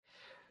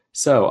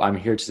So, I'm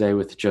here today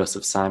with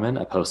Joseph Simon,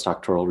 a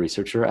postdoctoral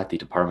researcher at the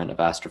Department of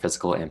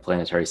Astrophysical and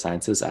Planetary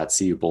Sciences at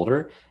CU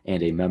Boulder,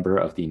 and a member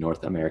of the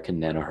North American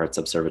Nanohertz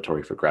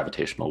Observatory for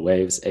Gravitational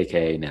Waves,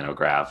 aka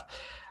NANOGrav.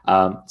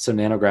 So,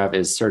 NANOGrav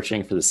is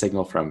searching for the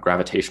signal from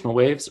gravitational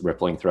waves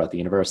rippling throughout the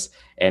universe,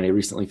 and it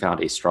recently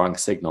found a strong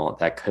signal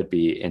that could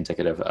be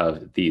indicative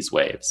of these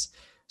waves.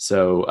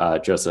 So,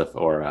 Joseph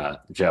or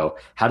Joe,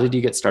 how did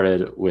you get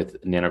started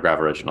with NANOGrav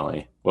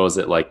originally? What was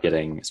it like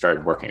getting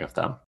started working with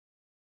them?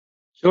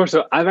 Sure.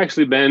 So I've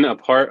actually been a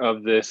part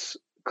of this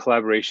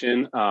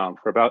collaboration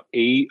for about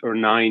 8 or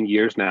 9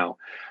 years now.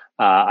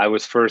 I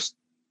was first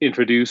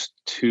introduced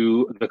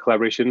to the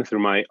collaboration through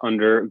my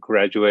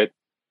undergraduate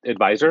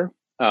advisor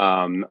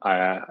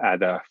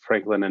at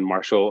Franklin and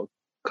Marshall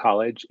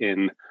College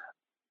in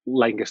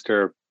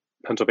Lancaster,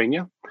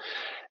 Pennsylvania.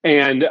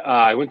 And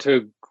I went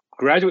to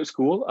graduate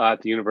school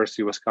at the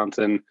University of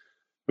Wisconsin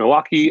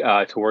Milwaukee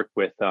to work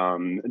with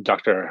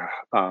Dr.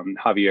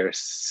 Javier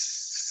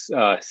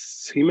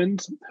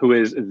Siemens, who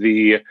is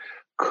the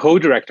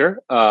co-director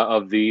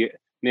of the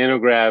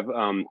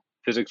NANOGrav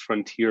Physics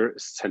Frontier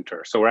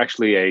Center. So we're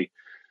actually a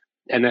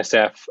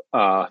NSF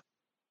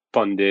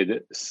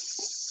funded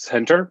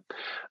center.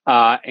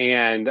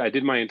 And I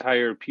did my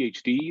entire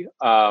PhD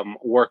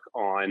work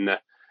on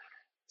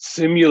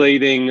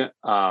simulating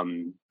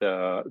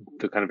the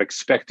kind of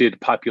expected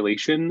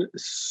population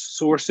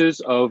sources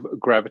of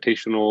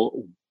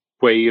gravitational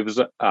waves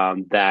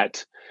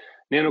that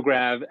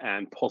NANOGrav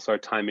and pulsar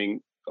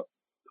timing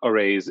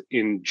arrays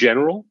in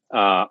general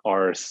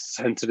are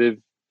sensitive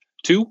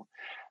to.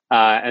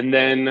 And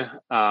then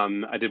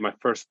I did my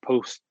first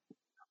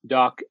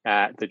postdoc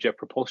at the Jet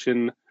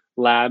Propulsion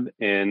Lab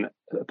in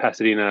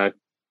Pasadena,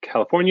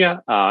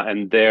 California,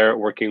 and there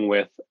working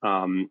with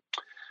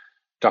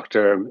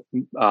Dr.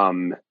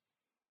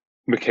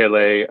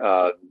 Michele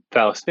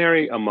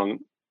Vallisneri, among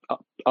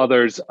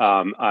others.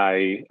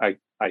 I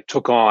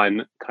took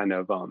on kind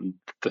of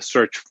the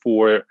search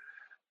for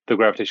the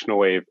gravitational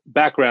wave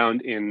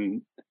background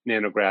in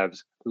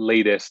NANOGrav's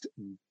latest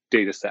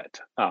data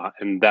set.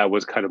 And that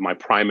was kind of my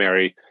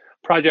primary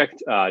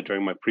project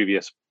during my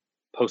previous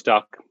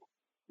postdoc.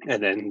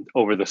 And then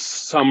over the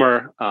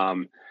summer,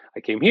 I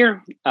came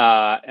here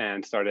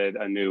and started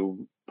a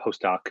new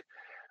postdoc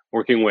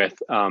working with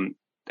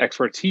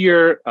experts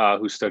here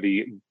who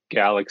study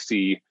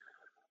galaxy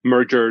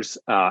mergers,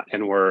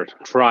 and we're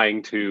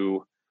trying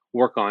to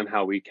work on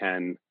how we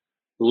can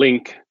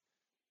link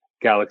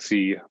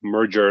galaxy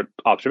merger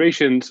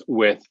observations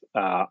with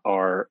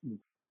our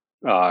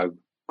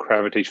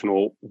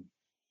gravitational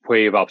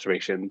wave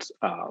observations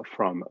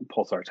from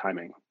pulsar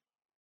timing.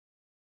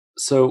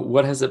 So,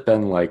 what has it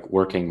been like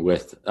working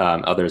with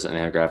others at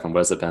NanoGrav, and what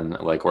has it been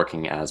like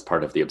working as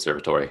part of the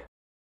observatory?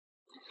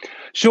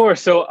 Sure.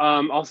 So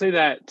I'll say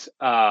that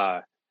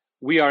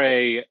we are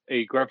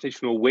a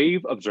gravitational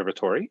wave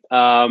observatory,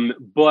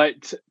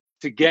 but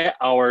to get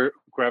our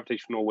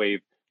gravitational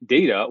wave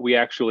data, we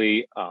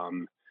actually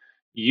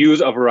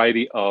use a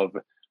variety of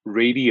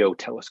radio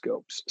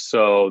telescopes.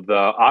 So the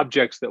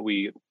objects that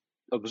we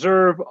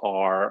observe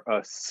are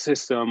a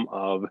system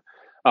of,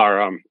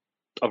 are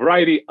a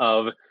variety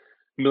of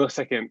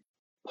millisecond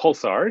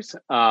pulsars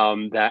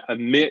that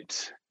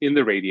emit in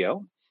the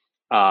radio.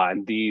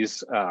 And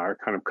these are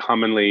kind of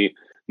commonly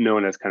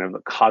known as kind of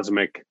the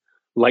cosmic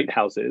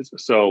lighthouses.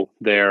 So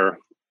they're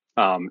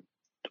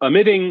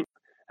emitting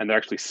and they're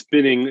actually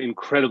spinning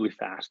incredibly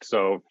fast.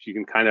 So you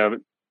can kind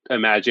of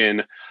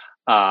imagine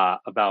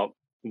about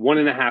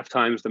 1.5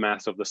 times the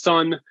mass of the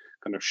sun,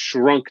 kind of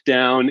shrunk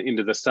down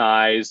into the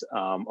size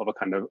of a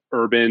kind of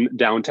urban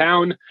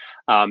downtown,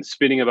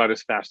 spinning about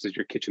as fast as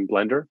your kitchen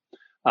blender.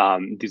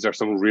 These are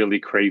some really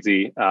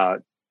crazy,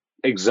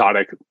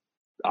 exotic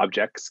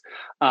objects,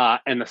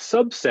 and a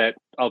subset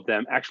of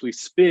them actually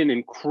spin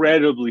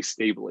incredibly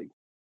stably,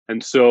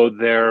 and so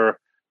their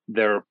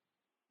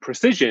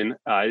precision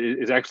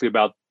is actually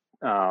about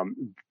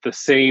the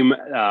same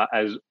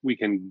as we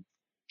can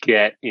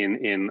get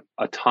in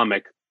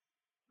atomic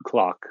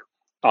clock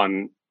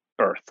on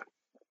Earth.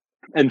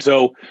 And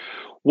so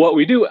what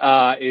we do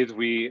is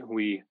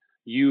we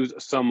use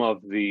some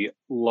of the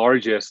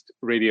largest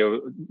radio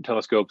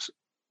telescopes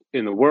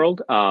in the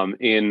world.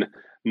 In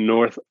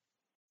North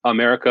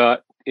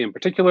America in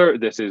particular,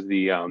 this is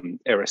the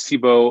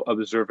Arecibo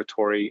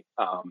Observatory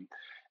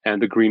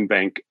and the Green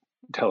Bank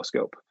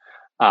Telescope.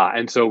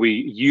 And so we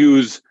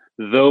use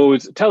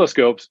those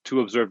telescopes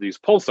to observe these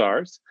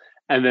pulsars,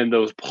 and then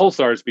those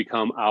pulsars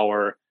become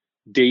our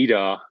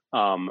data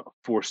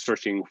for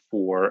searching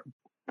for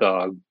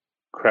the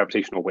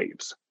gravitational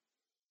waves.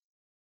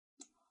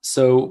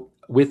 So,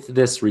 with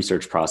this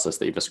research process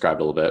that you've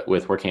described a little bit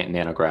with working at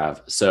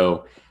NanoGrav,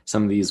 so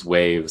some of these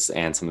waves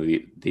and some of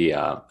the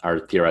are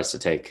theorized to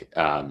take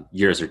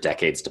years or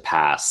decades to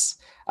pass,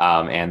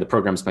 and the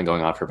program's been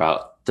going on for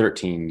about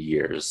 13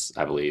 years,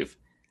 I believe.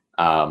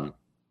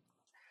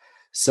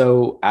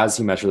 So, as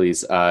you measure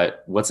these,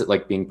 what's it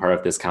like being part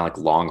of this kind of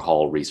like long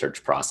haul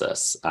research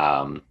process?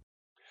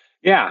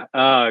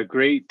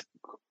 Great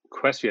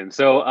question.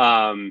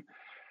 So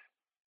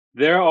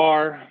There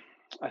are,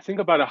 I think,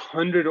 about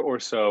 100 or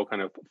so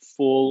kind of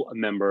full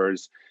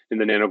members in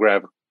the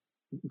NANOGrav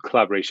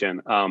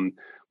collaboration.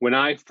 When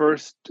I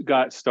first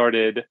got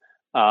started, it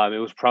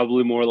was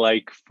probably more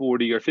like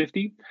 40 or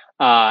 50.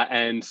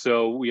 And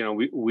so,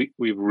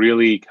 we've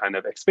really kind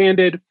of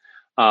expanded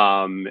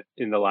in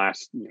the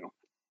last,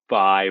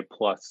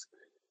 5+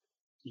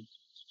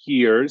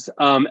 years.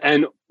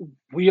 And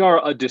we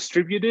are a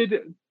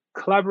distributed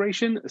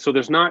collaboration. So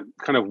there's not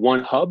kind of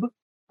one hub.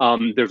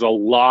 There's a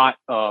lot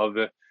of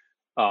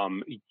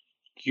um,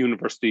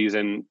 universities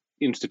and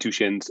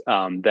institutions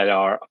that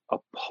are a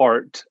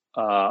part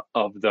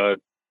of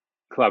the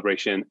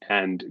collaboration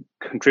and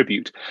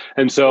contribute.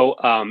 And so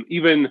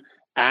even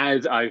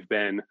as I've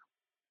been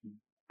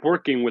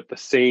working with the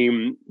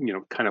same,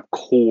 kind of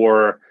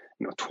core,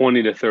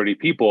 20 to 30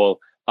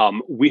 people,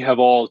 we have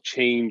all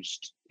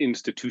changed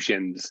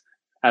institutions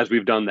as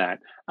we've done that.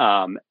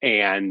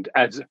 And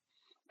as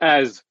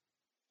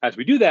as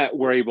we do that,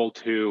 we're able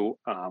to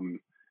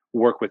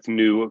work with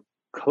new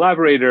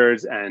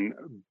collaborators and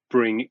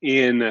bring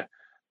in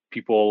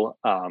people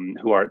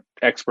who are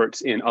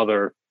experts in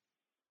other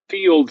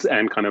fields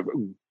and kind of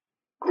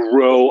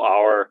grow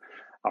our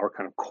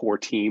kind of core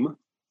team.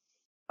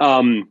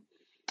 And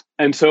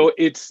so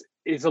it's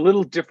a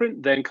little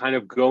different than kind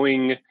of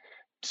going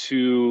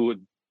to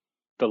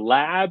the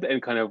lab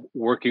and kind of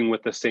working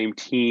with the same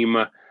team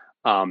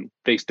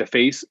face to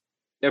face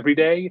every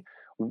day.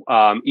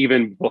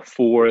 Even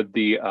before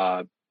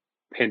the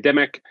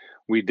pandemic,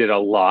 we did a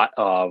lot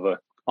of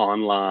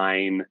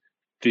online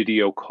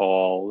video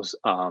calls,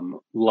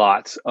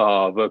 lots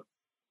of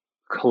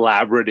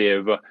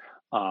collaborative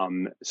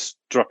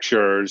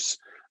structures,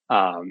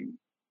 kind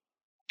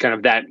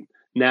of that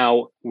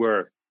now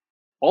we're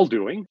all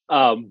doing,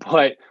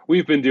 but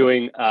we've been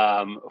doing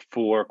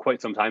for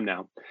quite some time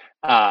now,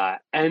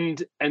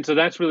 and so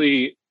that's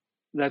really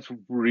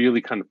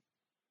kind of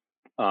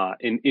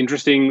an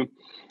interesting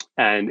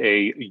and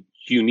a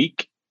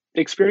unique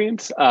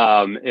experience,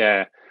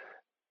 I'd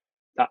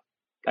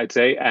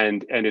say,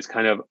 and it's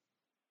kind of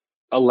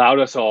allowed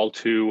us all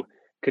to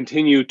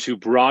continue to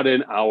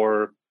broaden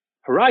our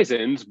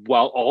horizons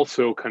while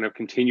also kind of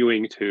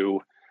continuing to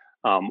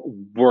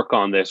work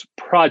on this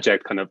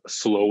project kind of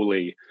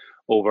slowly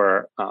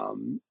over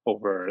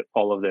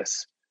all of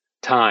this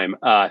time.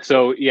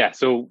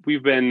 So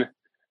we've been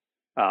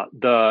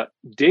the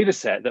data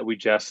set that we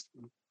just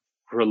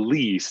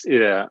released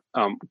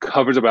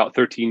covers about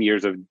 13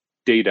 years of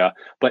data,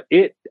 but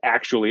it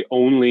actually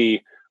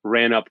only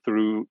ran up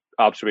through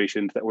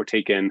observations that were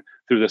taken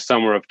through the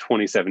summer of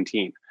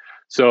 2017.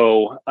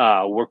 So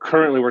we're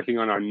currently working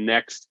on our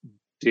next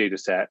data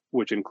set,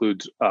 which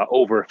includes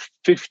over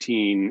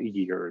 15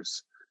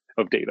 years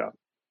of data.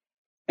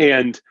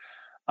 And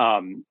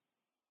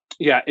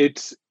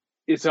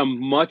it's a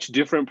much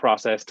different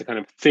process to kind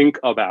of think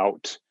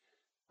about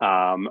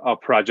a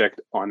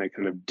project on a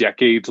kind of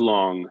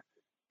decades-long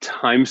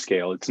time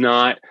scale. It's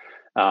not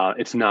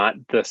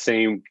the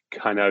same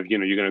kind of, you're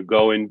going to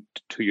go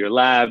into your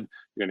lab,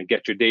 you're going to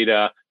get your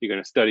data, you're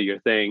going to study your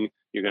thing,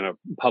 you're going to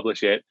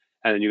publish it,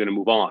 and then you're going to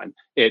move on.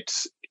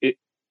 It's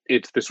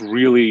this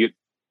really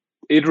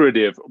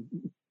iterative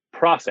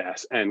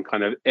process, and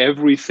kind of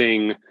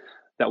everything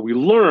that we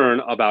learn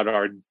about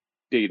our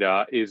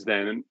data is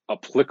then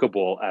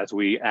applicable as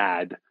we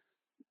add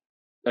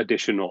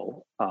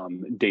additional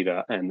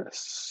data and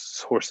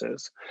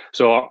sources.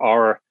 So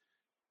our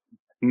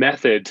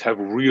methods have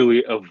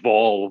really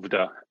evolved,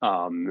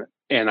 and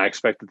I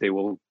expect that they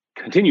will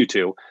continue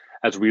to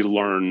as we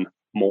learn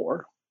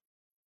more.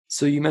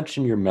 So you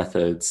mentioned your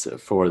methods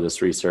for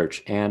this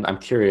research, and I'm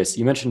curious,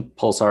 you mentioned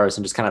pulsars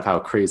and just kind of how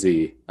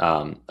crazy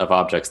of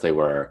objects they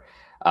were.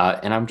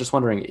 And I'm just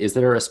wondering, is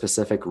there a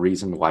specific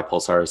reason why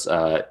pulsars,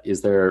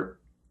 is there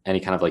any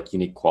kind of like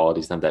unique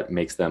qualities then that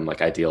makes them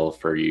like ideal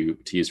for you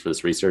to use for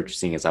this research,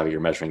 seeing as how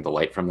you're measuring the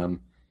light from them?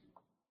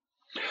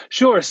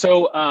 Sure.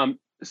 So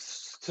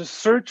to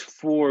search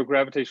for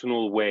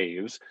gravitational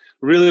waves,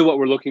 really what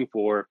we're looking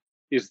for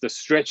is the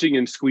stretching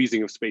and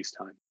squeezing of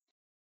space-time.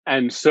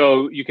 And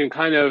so you can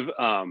kind of,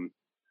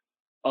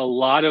 a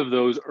lot of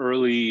those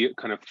early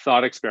kind of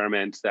thought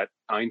experiments that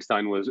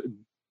Einstein was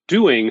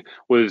doing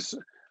was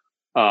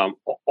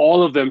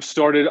all of them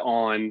started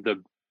on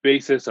the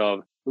basis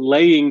of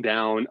laying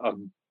down a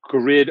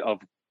grid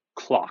of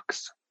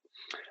clocks.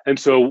 And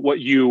so what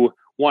you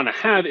want to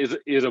have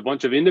is a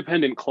bunch of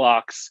independent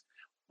clocks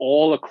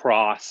all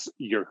across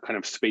your kind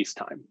of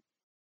space-time.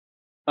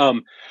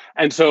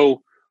 And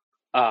so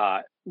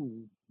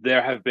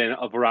there have been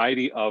a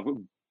variety of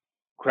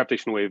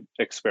gravitational wave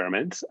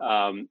experiments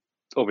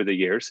over the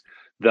years.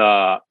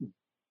 The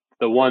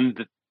one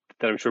that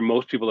I'm sure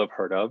most people have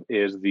heard of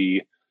is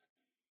the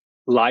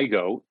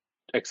LIGO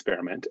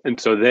experiment. And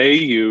so they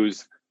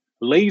use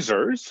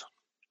lasers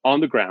on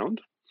the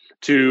ground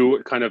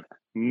to kind of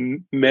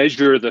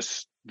measure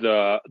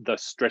the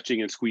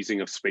stretching and squeezing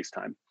of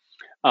space-time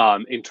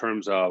in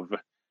terms of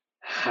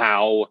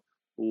how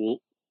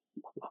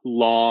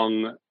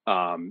long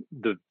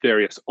the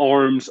various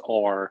arms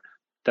are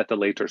that the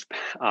lasers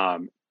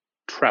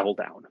travel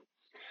down.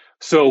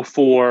 So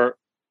for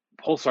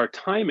pulsar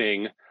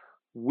timing,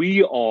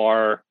 we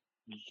are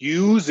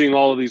using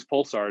all of these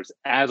pulsars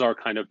as our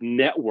kind of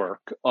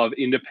network of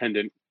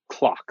independent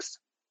clocks.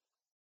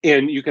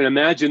 And you can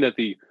imagine that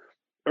the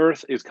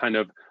Earth is kind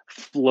of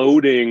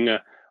floating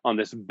on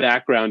this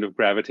background of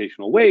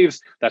gravitational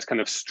waves that's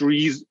kind of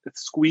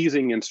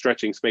squeezing and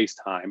stretching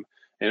space-time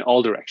in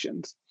all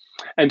directions.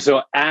 And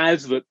so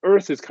as the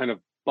Earth is kind of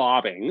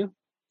bobbing,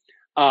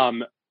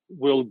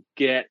 we'll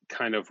get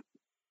kind of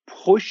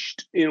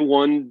pushed in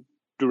one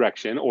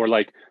direction, or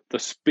like the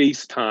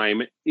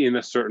space-time in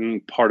a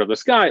certain part of the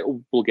sky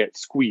will get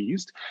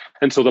squeezed.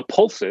 And so the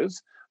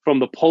pulses from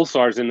the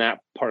pulsars in that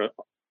part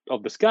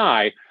of the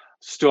sky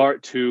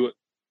start to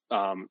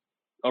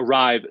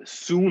arrive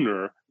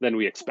sooner than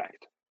we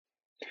expect.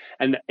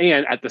 And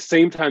at the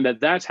same time that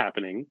that's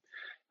happening,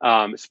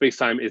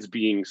 space-time is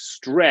being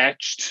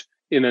stretched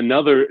in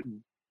another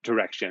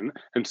direction.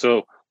 And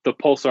so the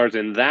pulsars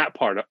in that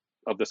part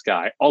of the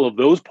sky, all of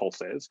those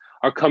pulses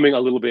are coming a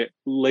little bit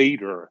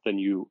later than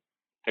you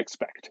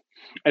expect.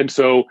 And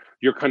so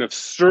you're kind of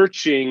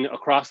searching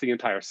across the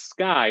entire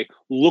sky,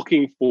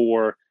 looking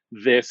for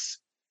this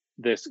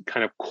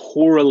kind of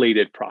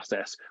correlated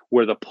process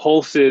where the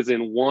pulses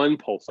in one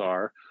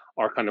pulsar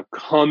are kind of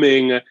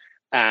coming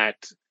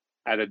at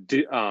a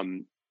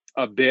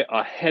bit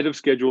ahead of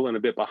schedule and a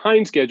bit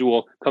behind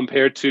schedule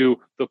compared to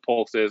the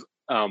pulses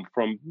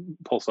from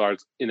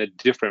pulsars in a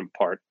different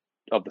part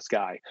of the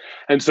sky.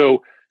 And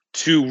so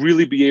to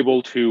really be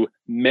able to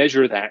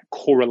measure that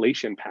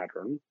correlation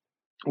pattern,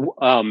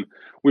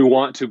 we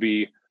want to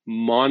be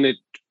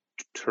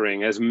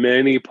monitoring as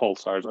many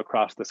pulsars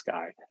across the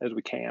sky as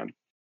we can.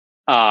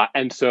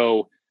 And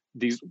so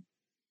these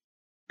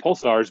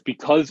pulsars,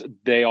 because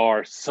they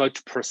are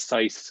such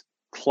precise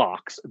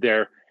clocks,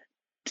 they're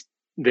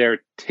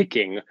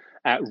ticking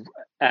at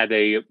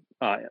a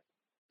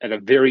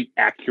very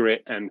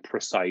accurate and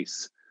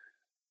precise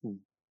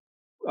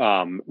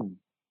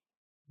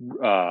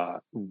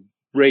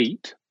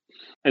rate.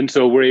 And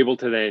so we're able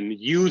to then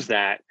use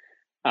that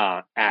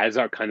as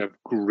our kind of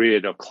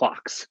grid of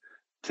clocks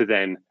to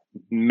then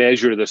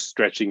measure the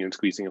stretching and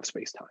squeezing of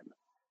space-time.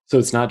 So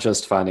it's not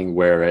just finding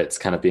where it's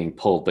kind of being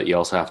pulled, but you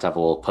also have to have a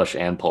little push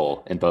and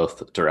pull in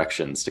both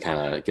directions to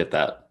kind of get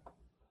that.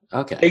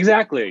 Okay.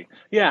 Exactly.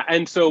 Yeah.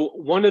 And so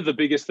one of the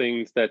biggest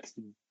things that's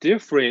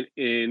different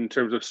in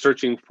terms of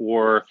searching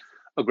for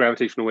a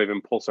gravitational wave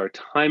and pulsar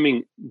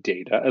timing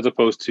data, as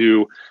opposed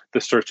to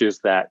the searches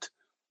that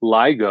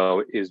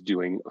LIGO is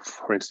doing,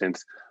 for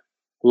instance,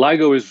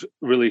 LIGO is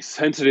really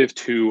sensitive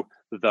to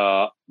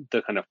the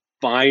kind of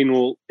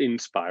final in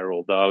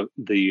spiral,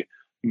 the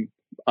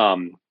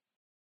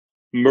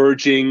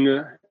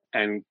merging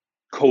and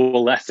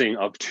coalescing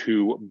of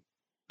two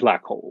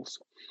black holes.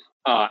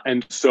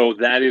 And so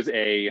that is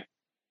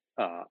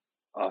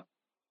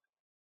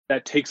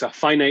that takes a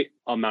finite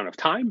amount of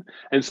time.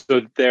 And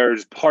so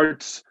there's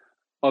parts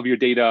of your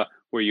data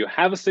where you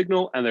have a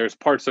signal, and there's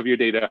parts of your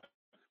data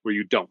where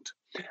you don't.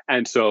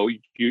 And so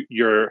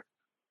you're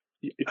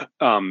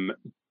kind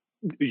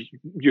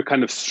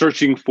of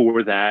searching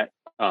for that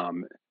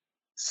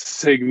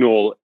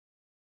signal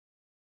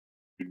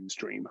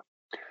stream.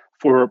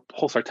 For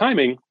pulsar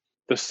timing,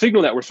 the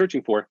signal that we're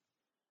searching for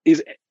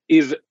is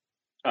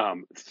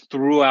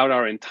throughout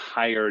our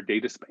entire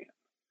data span.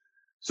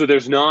 So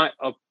there's not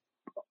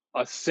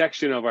a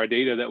section of our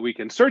data that we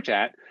can search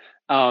at,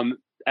 and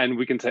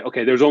we can say,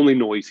 okay, there's only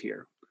noise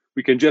here.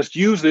 We can just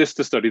use this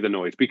to study the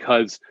noise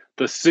because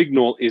the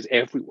signal is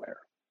everywhere.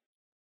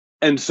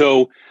 And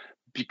so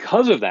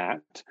because of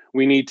that,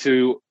 we need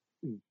to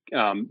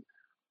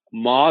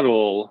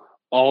model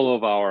all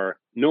of our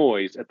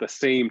noise at the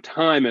same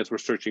time as we're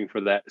searching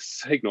for that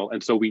signal.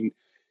 And so we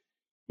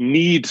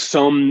need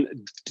some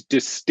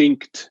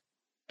distinct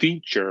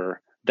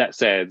feature that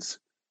says,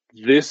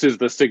 this is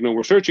the signal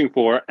we're searching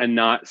for and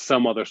not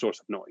some other source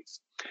of noise.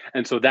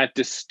 And so that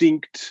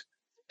distinct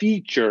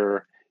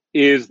feature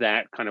is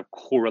that kind of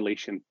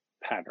correlation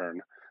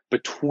pattern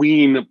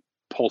between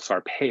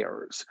pulsar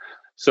pairs.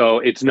 So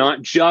it's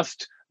not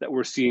just that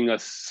we're seeing a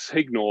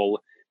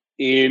signal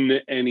in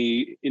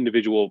any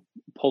individual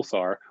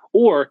pulsar,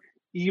 or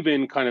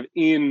even kind of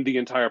in the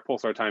entire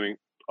pulsar timing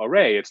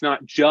array. It's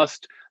not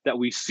just that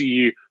we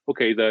see,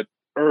 okay, the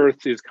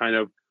Earth is kind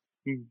of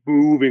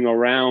moving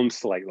around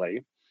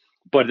slightly,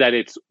 but that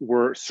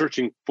we're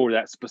searching for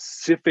that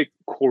specific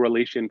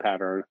correlation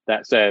pattern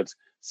that says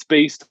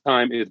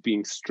space-time is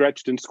being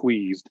stretched and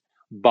squeezed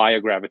by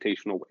a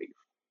gravitational wave.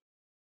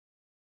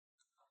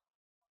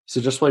 So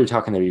just while you're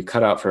talking there, you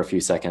cut out for a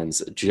few seconds.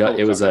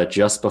 It was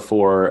just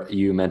before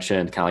you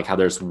mentioned kind of like how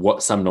there's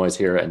some noise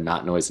here and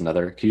not noise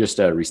another. Can you just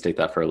restate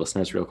that for our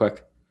listeners real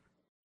quick?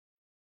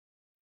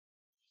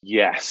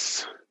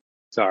 Yes.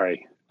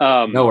 Sorry.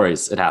 No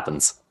worries. It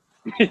happens.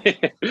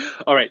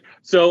 All right.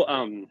 So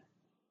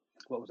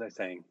what was I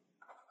saying?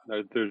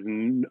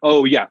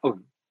 Oh, yeah. Oh,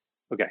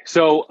 okay.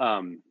 So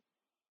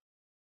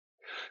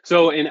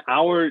so in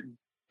our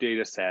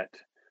data set,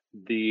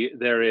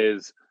 there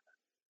is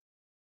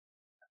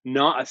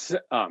not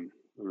a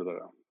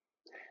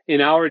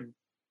in our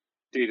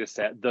data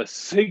set, the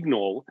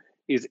signal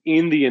is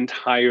in the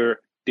entire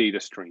data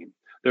stream.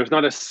 There's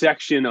not a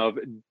section of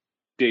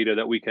data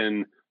that we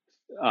can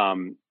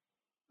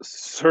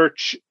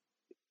search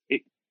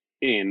it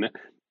in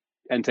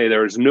and say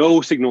there is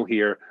no signal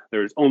here,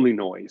 there's only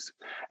noise.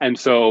 And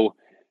so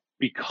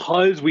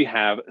because we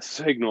have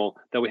signal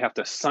that we have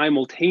to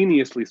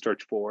simultaneously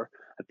search for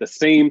at the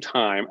same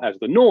time as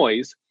the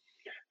noise,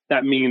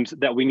 that means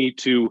that we need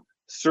to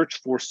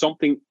search for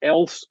something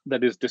else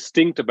that is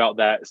distinct about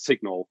that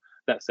signal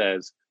that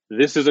says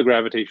this is a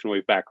gravitational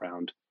wave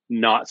background,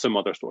 not some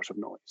other source of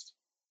noise.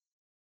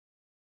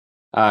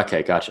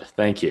 Okay, gotcha.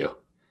 Thank you.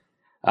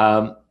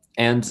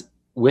 And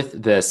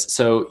with this,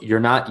 so you're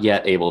not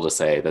yet able to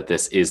say that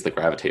this is the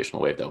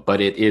gravitational wave, though,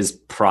 but it is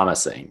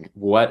promising.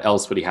 What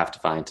else would you have to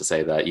find to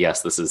say that,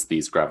 yes, this is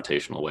these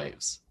gravitational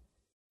waves?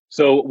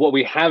 So what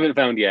we haven't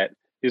found yet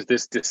is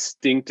this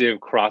distinctive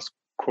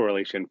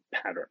cross-correlation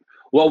pattern.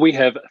 What we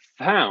have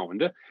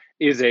found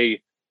is a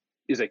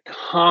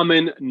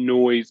common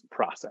noise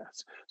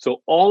process.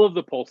 So all of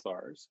the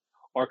pulsars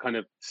are kind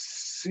of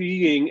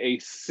seeing a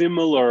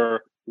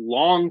similar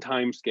long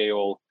time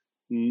scale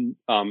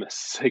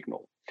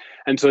signal.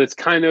 And so it's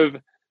kind of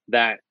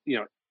that,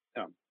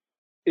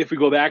 if we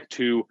go back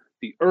to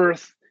the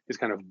Earth is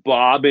kind of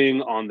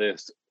bobbing on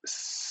this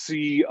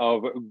sea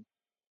of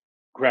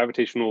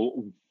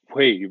gravitational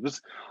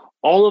waves,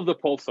 all of the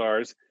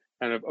pulsars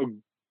kind of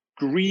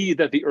agree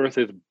that the Earth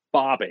is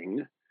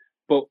bobbing,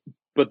 but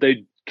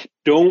they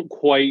don't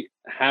quite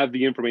have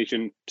the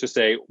information to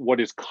say what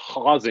is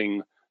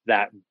causing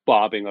that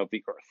bobbing of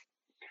the Earth.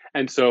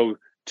 And so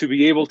to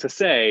be able to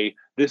say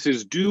this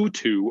is due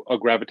to a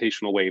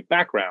gravitational wave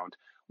background,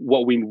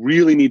 what we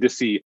really need to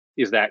see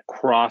is that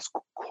cross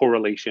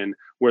correlation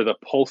where the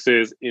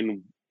pulses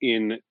in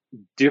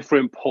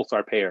different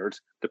pulsar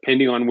pairs,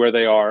 depending on where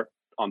they are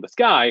on the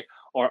sky,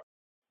 are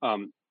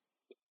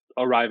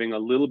arriving a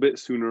little bit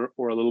sooner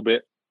or a little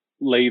bit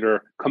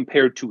later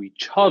compared to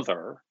each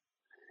other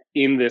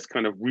in this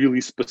kind of really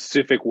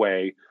specific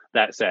way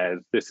that says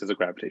this is a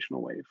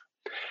gravitational wave.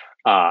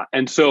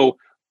 And so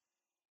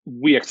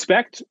we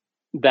expect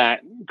that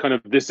kind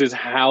of this is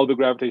how the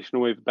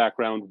gravitational wave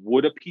background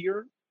would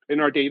appear in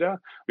our data.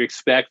 We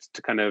expect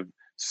to kind of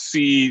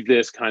see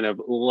this kind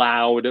of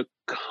loud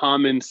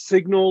common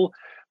signal,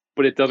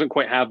 but it doesn't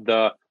quite have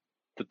the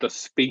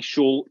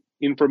spatial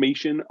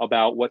information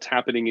about what's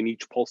happening in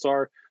each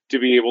pulsar to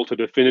be able to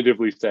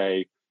definitively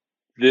say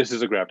this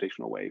is a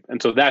gravitational wave.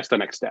 And so that's the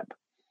next step.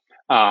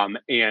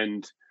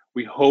 And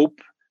we hope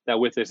that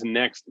with this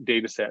next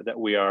data set that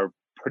we are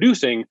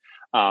producing,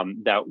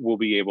 that we'll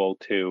be able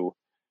to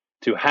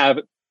have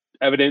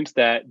evidence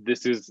that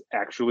this is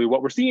actually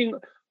what we're seeing.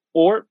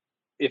 Or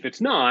if it's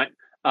not,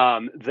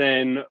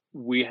 then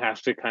we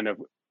have to kind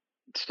of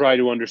try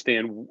to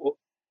understand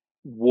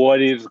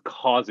what is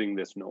causing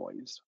this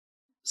noise.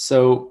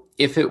 So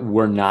if it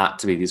were not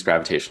to be these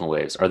gravitational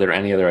waves, are there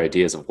any other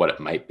ideas of what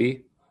it might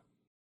be?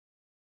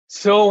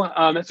 So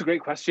that's a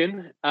great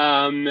question.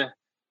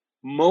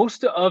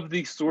 Most of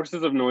the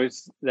sources of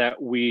noise that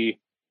we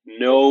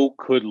know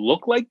could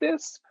look like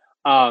this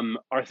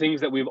are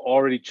things that we've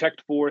already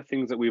checked for,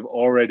 things that we've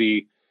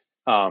already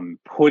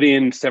put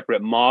in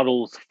separate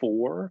models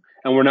for,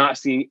 and we're not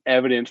seeing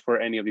evidence for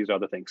any of these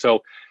other things.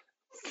 So,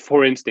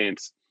 for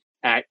instance,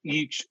 at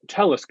each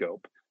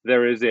telescope,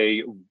 there is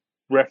a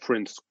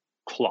reference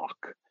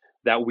clock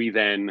that we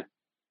then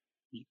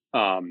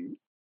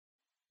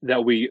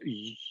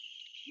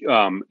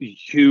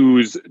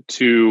use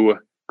to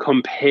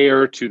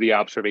compare to the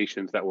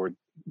observations that we're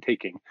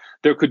taking.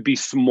 There could be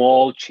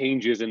small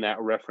changes in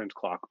that reference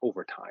clock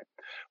over time,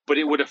 but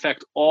it would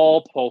affect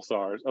all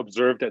pulsars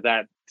observed at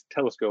that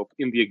telescope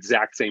in the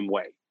exact same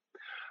way.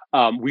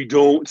 We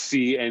don't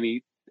see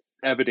any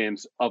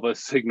evidence of a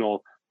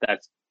signal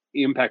that's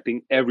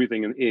impacting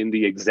everything in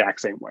the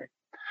exact same way.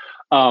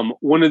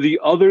 One of the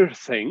other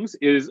things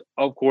is,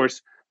 of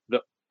course,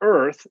 the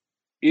Earth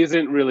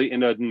isn't really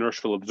an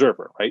inertial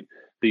observer, right?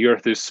 The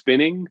Earth is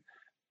spinning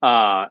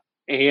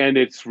and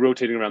it's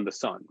rotating around the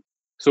sun.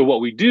 So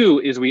what we do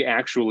is we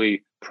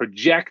actually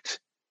project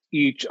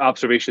each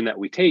observation that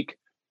we take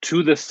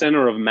to the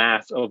center of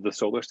mass of the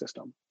solar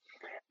system.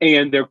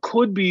 And there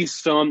could be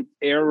some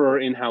error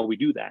in how we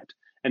do that.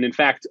 And in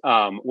fact,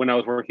 when I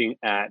was working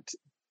at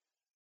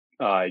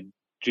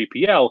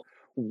JPL,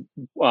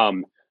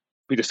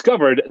 we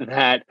discovered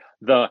that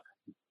the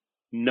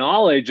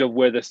knowledge of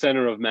where the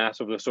center of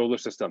mass of the solar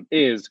system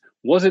is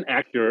wasn't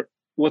accurate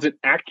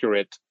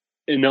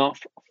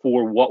enough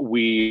for what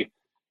we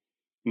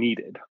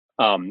needed.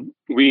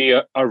 We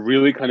are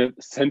really kind of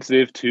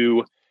sensitive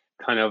to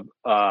kind of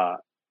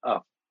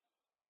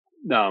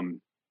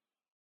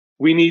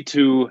we need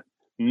to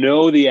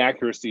know the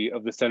accuracy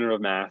of the center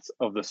of mass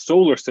of the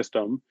solar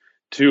system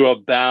to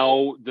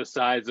about the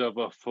size of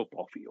a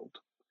football field.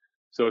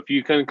 So if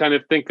you can kind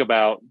of think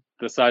about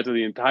the size of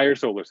the entire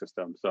solar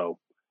system, so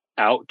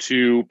out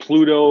to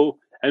Pluto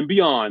and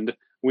beyond,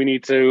 we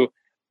need to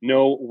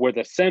know where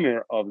the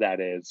center of that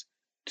is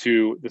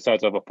to the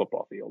size of a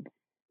football field.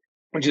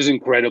 which is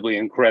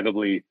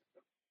incredibly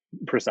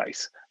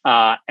precise.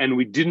 And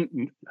we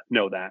didn't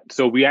know that.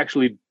 So we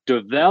actually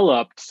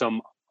developed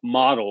some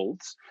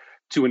models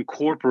to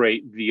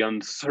incorporate the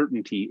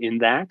uncertainty in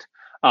that.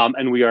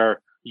 And we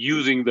are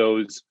using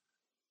those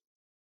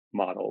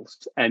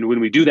models. And when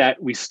we do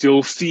that, we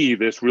still see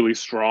this really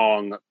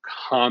strong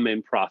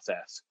common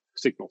process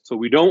signal. So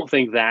we don't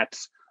think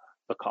that's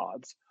the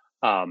cause.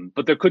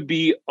 But there could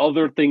be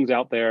other things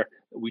out there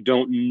that we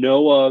don't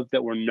know of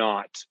that we're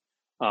not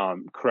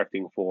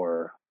correcting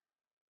for.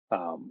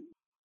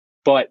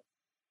 But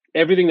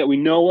everything that we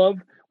know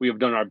of, we have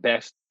done our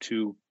best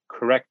to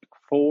correct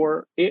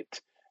for it.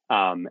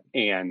 And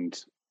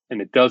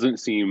it doesn't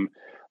seem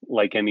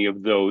like any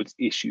of those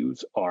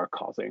issues are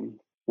causing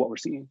what we're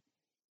seeing.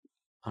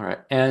 All right.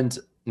 And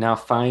now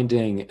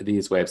finding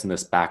these waves in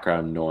this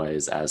background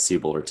noise, as CU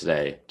Boulder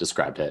today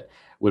described it,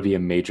 would be a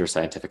major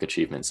scientific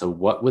achievement. So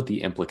what would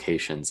the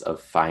implications of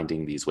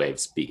finding these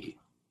waves be?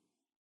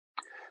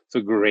 It's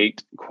a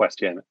great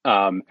question.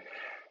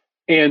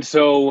 And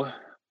so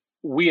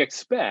we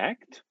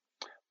expect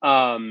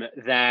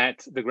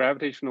that the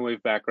gravitational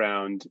wave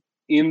background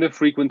in the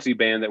frequency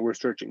band that we're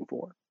searching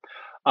for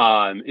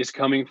is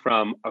coming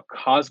from a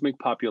cosmic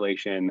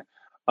population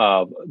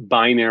of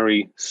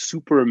binary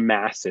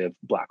supermassive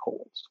black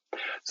holes.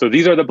 So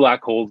these are the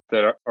black holes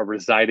that are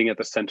residing at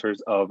the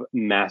centers of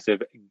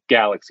massive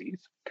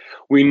galaxies.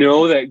 We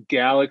know that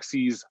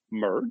galaxies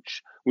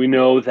merge. We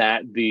know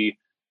that the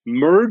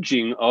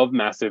merging of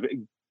massive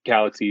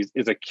galaxies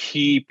is a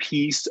key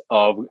piece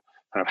of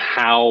kind of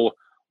how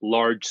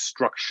large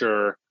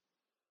structure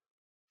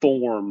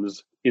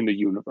forms in the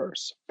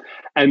universe.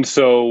 And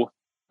so,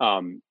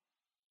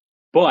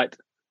 but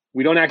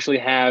we don't actually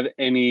have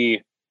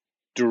any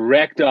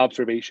direct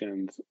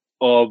observations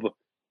of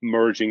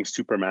merging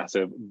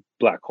supermassive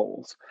black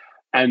holes.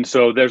 And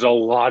so there's a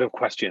lot of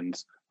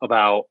questions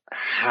about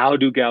how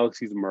do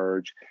galaxies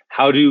merge?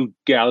 How do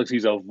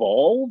galaxies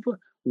evolve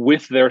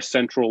with their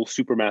central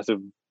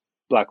supermassive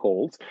black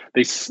holes?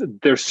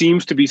 There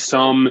seems to be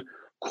some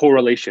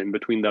correlation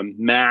between the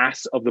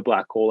mass of the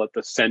black hole at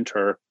the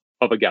center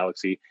of a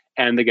galaxy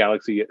and the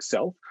galaxy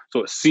itself.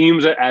 So it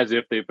seems as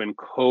if they've been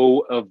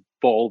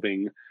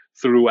co-evolving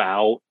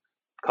throughout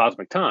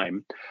cosmic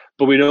time,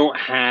 but we don't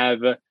have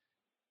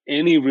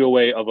any real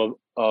way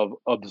of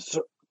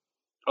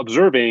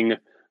observing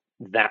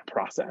that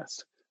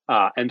process.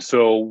 And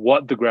so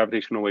what the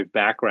gravitational wave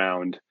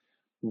background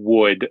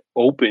would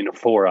open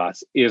for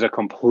us is a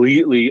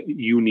completely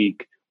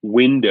unique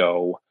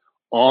window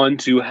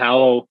onto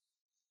how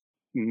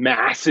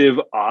massive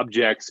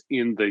objects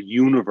in the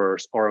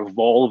universe are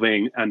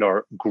evolving and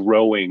are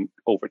growing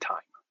over time.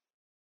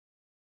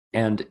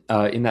 And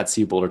in that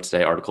CU Boulder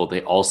Today article,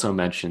 they also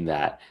mentioned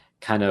that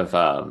kind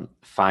of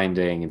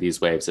finding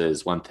these waves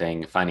is one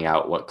thing, finding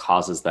out what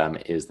causes them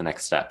is the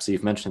next step. So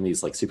you've mentioned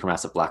these like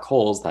supermassive black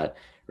holes that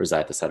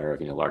reside at the center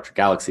of larger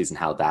galaxies and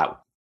how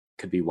that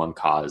could be one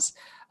cause.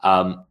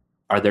 Are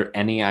there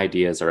any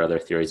ideas or other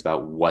theories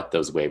about what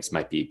those waves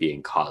might be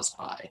being caused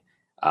by?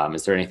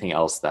 Is there anything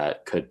else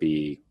that could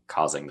be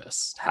causing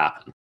this to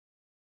happen?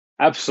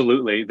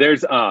 Absolutely.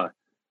 There's a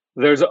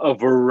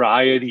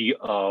variety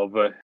of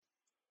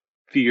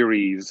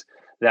theories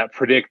that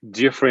predict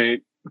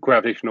different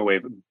gravitational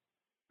wave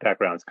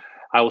backgrounds.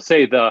 I will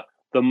say the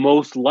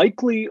most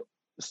likely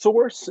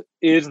source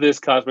is this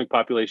cosmic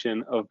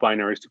population of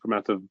binary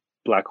supermassive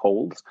black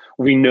holes.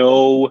 We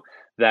know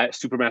that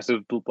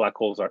supermassive black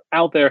holes are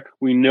out there.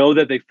 We know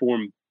that they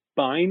form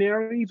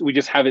binaries. We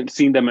just haven't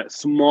seen them at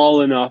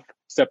small enough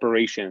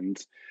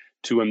separations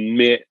to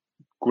emit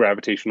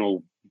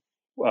gravitational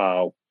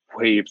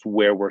waves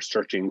where we're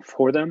searching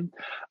for them.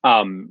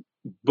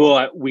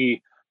 But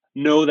we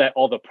know that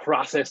all the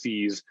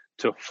processes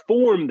to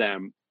form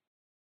them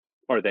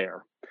are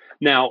there.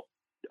 Now,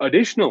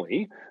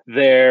 additionally,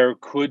 there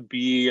could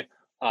be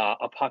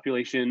a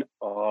population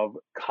of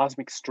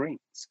cosmic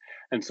strings.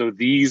 And so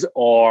these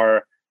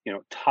are,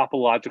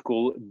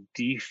 topological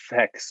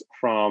defects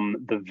from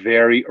the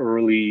very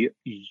early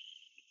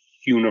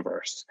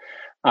universe.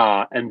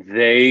 And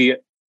they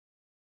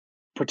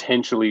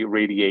potentially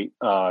radiate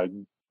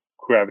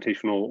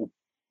gravitational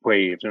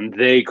waves, and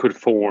they could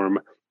form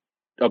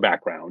a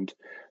background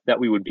that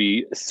we would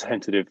be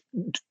sensitive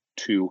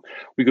to.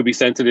 We could be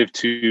sensitive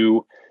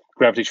to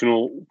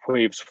gravitational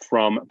waves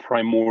from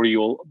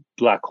primordial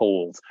black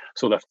holes.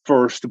 So the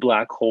first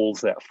black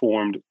holes that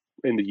formed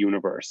in the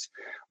universe.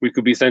 We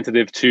could be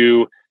sensitive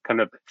to kind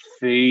of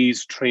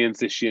phase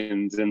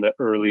transitions in the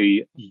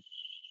early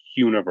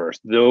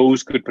universe.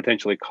 Those could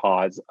potentially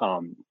cause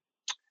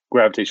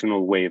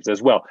gravitational waves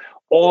as well.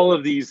 All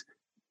of these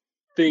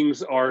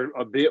things are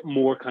a bit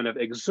more kind of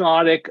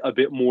exotic, a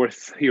bit more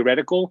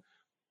theoretical,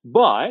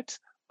 but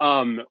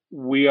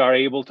we are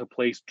able to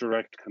place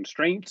direct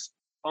constraints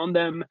on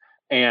them,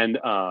 and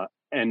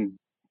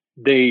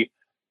the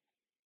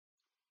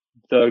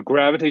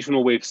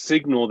gravitational wave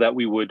signal that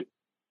we would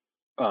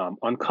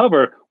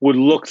uncover would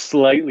look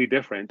slightly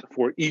different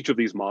for each of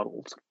these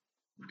models.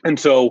 And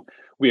so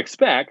we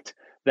expect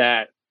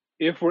that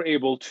if we're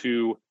able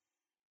to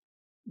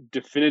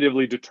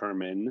definitively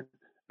determine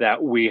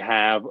that we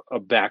have a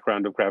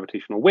background of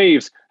gravitational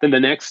waves, then the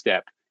next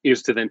step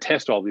is to then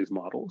test all these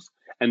models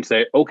and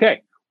say,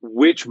 okay,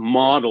 which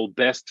model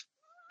best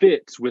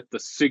fits with the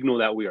signal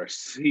that we are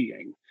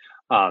seeing?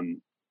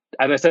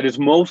 As I said, it's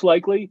most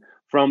likely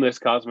from this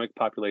cosmic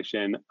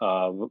population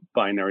of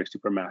binary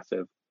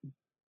supermassive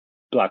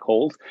black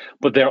holes,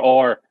 but there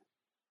are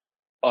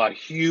a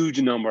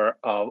huge number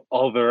of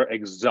other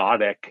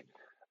exotic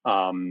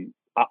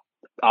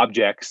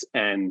objects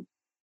and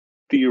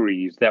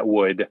theories that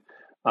would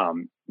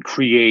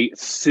create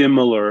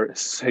similar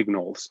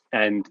signals,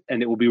 and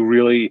it will be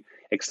really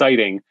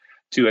exciting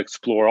to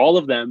explore all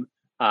of them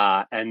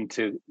and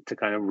to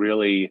kind of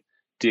really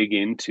dig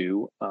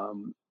into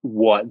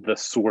what the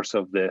source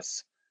of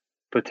this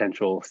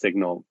potential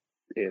signal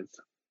is.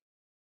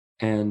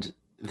 And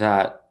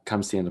that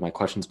comes to the end of my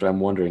questions, but I'm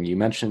wondering, you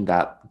mentioned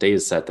that data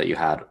set that you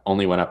had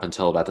only went up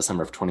until about the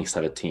summer of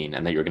 2017,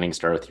 and that you're getting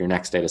started with your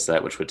next data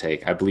set, which would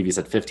take, I believe you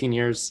said 15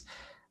 years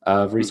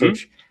of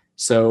research. Mm-hmm.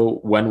 So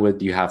when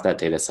would you have that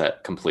data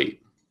set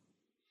complete?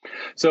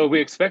 So we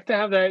expect to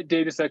have that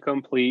data set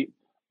complete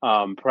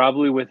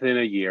probably within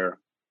a year.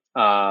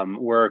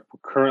 We're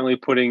currently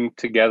putting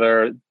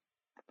together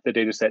the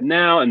data set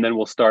now, and then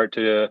we'll start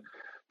to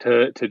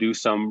do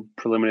some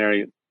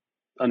preliminary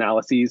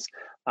analyses.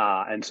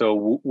 And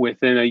so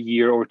within a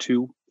year or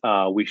two,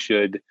 we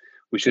should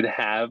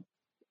have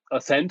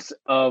a sense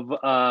of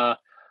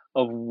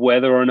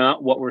whether or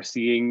not what we're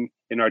seeing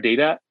in our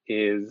data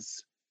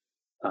is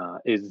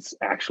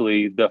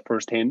actually the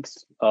first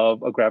hints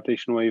of a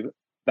gravitational wave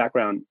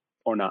background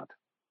or not.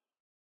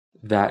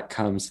 That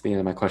comes to the end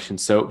of my question.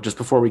 So just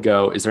before we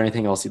go, is there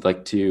anything else you'd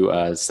like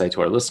to say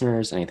to our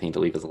listeners, anything to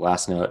leave as a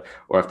last note,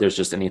 or if there's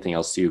just anything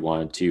else you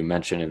wanted to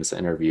mention in this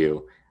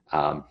interview,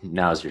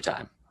 now's your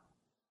time.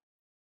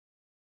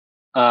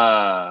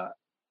 Well,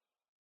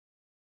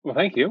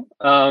 thank you.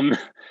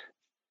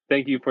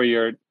 Thank you for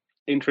your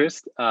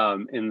interest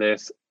in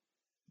this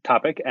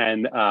topic,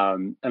 and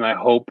I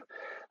hope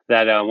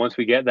that once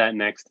we get that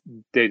next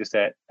data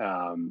set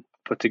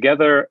put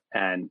together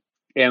and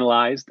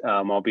analyzed,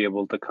 I'll be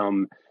able to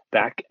come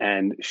back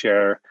and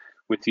share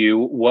with you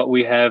what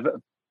we have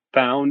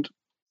found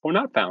or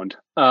not found.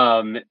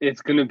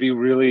 It's going to be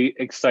really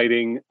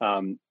exciting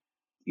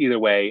either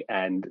way,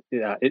 and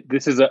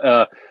this is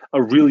a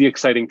really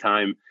exciting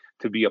time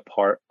to be a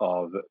part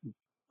of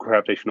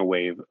gravitational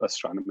wave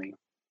astronomy.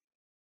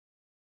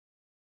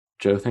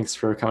 Joe, thanks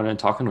for coming and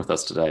talking with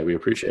us today. We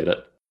appreciate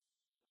it.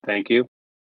 Thank you.